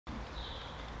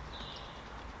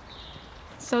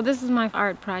So this is my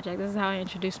art project. This is how I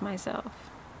introduce myself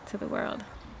to the world.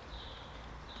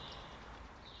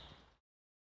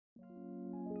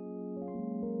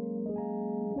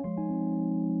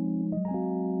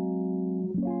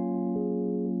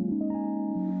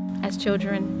 As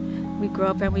children, we grow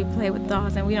up and we play with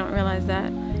dolls, and we don't realize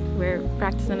that we're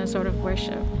practicing a sort of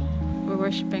worship. We're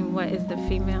worshiping what is the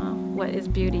female, what is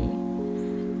beauty.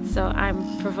 So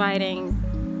I'm providing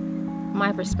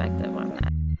my perspective on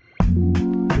that.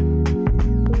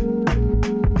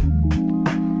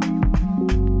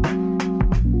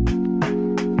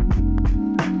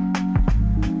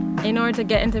 In order to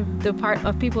get into the part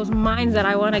of people's minds that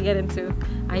I want to get into,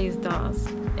 I use dolls.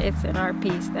 It's an art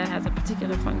piece that has a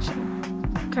particular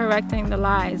function. Correcting the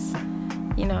lies,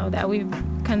 that we've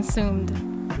consumed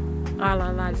all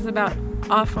our lives. It's about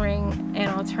offering an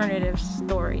alternative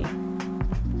story.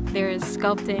 There is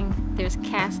sculpting, there's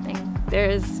casting,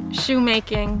 there's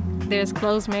shoemaking, there's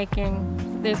clothes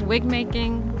making, there's wig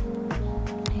making,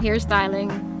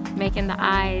 hairstyling, making the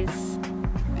eyes.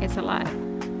 It's a lot.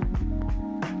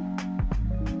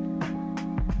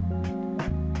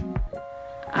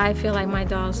 I feel like my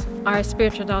dolls are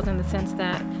spiritual dolls in the sense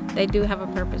that they do have a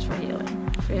purpose for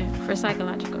healing, for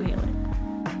psychological healing.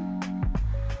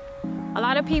 A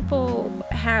lot of people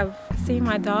have seen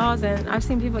my dolls, and I've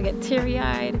seen people get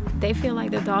teary-eyed. They feel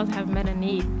like the dolls have met a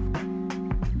need.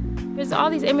 There's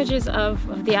all these images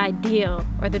of the ideal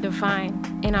or the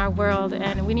divine in our world,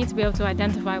 and we need to be able to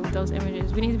identify with those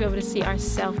images. We need to be able to see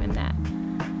ourselves in that.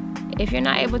 If you're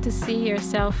not able to see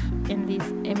yourself in these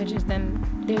images, then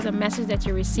there's a message that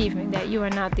you're receiving that you are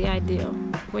not the ideal.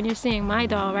 When you're seeing my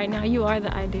doll right now, you are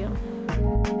the ideal.